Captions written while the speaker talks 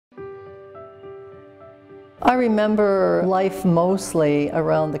I remember life mostly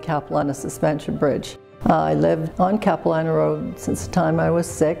around the Capilano Suspension Bridge. I lived on Capilano Road since the time I was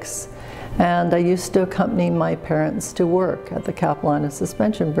 6, and I used to accompany my parents to work at the Capilano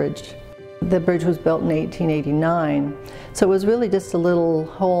Suspension Bridge. The bridge was built in 1889, so it was really just a little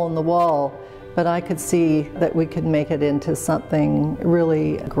hole in the wall, but I could see that we could make it into something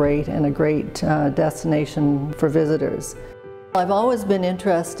really great and a great destination for visitors. I've always been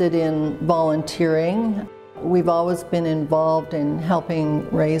interested in volunteering. We've always been involved in helping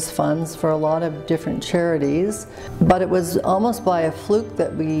raise funds for a lot of different charities, but it was almost by a fluke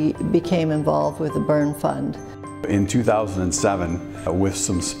that we became involved with the Burn Fund. In 2007, with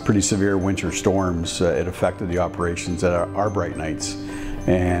some pretty severe winter storms, it affected the operations at our Bright Nights.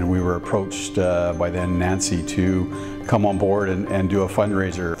 And we were approached by then Nancy to come on board and do a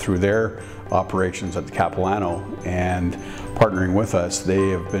fundraiser through their operations at the Capilano, and partnering with us,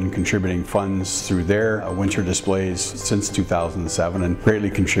 they have been contributing funds through their winter displays since 2007 and greatly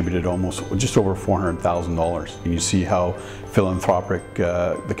contributed almost just over $400,000. You see how philanthropic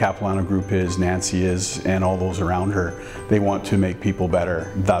the Capilano Group is, Nancy is, and all those around her. They want to make people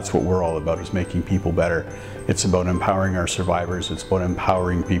better. That's what we're all about, is making people better. It's about empowering our survivors. It's about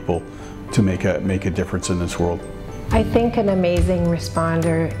empowering people to make a difference in this world. I think an amazing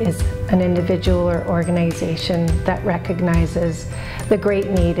responder is an individual or organization that recognizes the great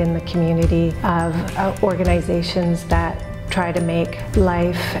need in the community of organizations that try to make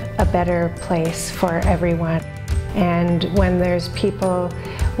life a better place for everyone. And when there's people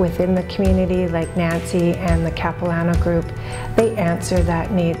within the community like Nancy and the Capilano Group, they answer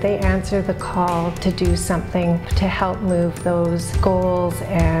that need. They answer the call to do something to help move those goals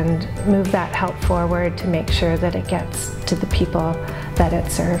and move that help forward to make sure that it gets to the people that it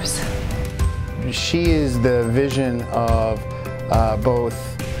serves. She is the vision of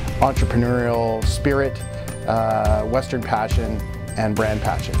both entrepreneurial spirit, Western passion, and brand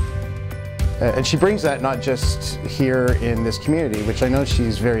passion. And she brings that not just here in this community, which I know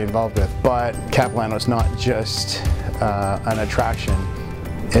she's very involved with, but Capilano is not just an attraction,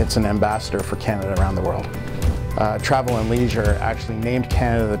 it's an ambassador for Canada around the world. Travel and Leisure actually named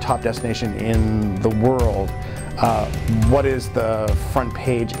Canada the top destination in the world. What is the front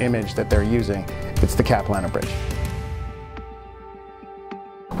page image that they're using? It's the Capilano Bridge.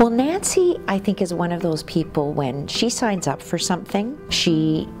 Well, Nancy, I think, is one of those people, when she signs up for something,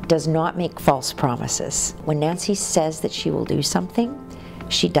 she does not make false promises. When Nancy says that she will do something,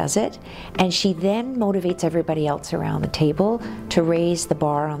 she does it, and she then motivates everybody else around the table to raise the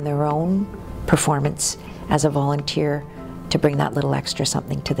bar on their own performance as a volunteer, to bring that little extra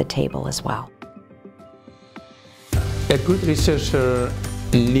something to the table as well. A good researcher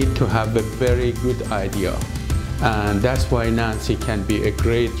needs to have a very good idea. And that's why Nancy can be a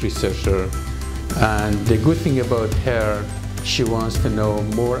great researcher. And the good thing about her, she wants to know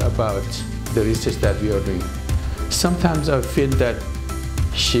more about the research that we are doing. Sometimes I feel that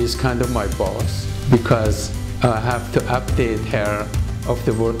she's kind of my boss, because I have to update her of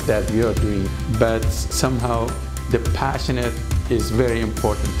the work that we are doing. But somehow the passionate is very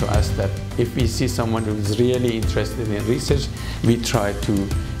important to us, that if we see someone who is really interested in research, we try to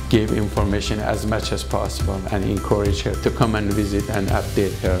give information as much as possible and encourage her to come and visit and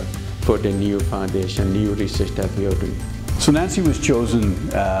update her for the new foundation, new research that we are doing. So Nancy was chosen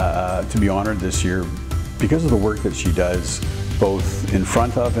to be honored this year because of the work that she does, both in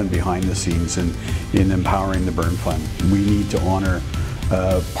front of and behind the scenes in empowering the Burn Fund. We need to honor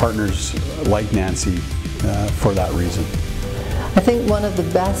partners like Nancy for that reason. I think one of the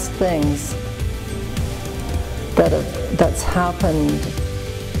best things that's happened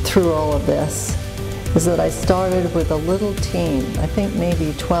through all of this is that I started with a little team, I think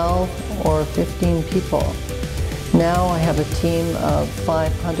maybe 12 or 15 people. Now I have a team of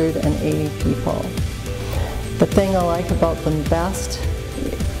 580 people. The thing I like about them best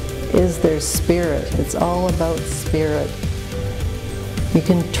is their spirit. It's all about spirit. You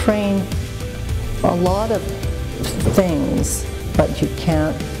can train a lot of things, but you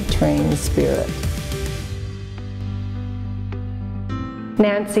can't train spirit.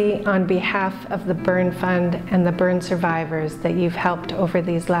 Nancy, on behalf of the Burn Fund and the burn survivors that you've helped over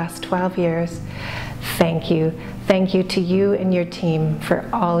these last 12 years, thank you. Thank you to you and your team for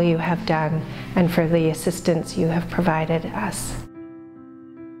all you have done and for the assistance you have provided us.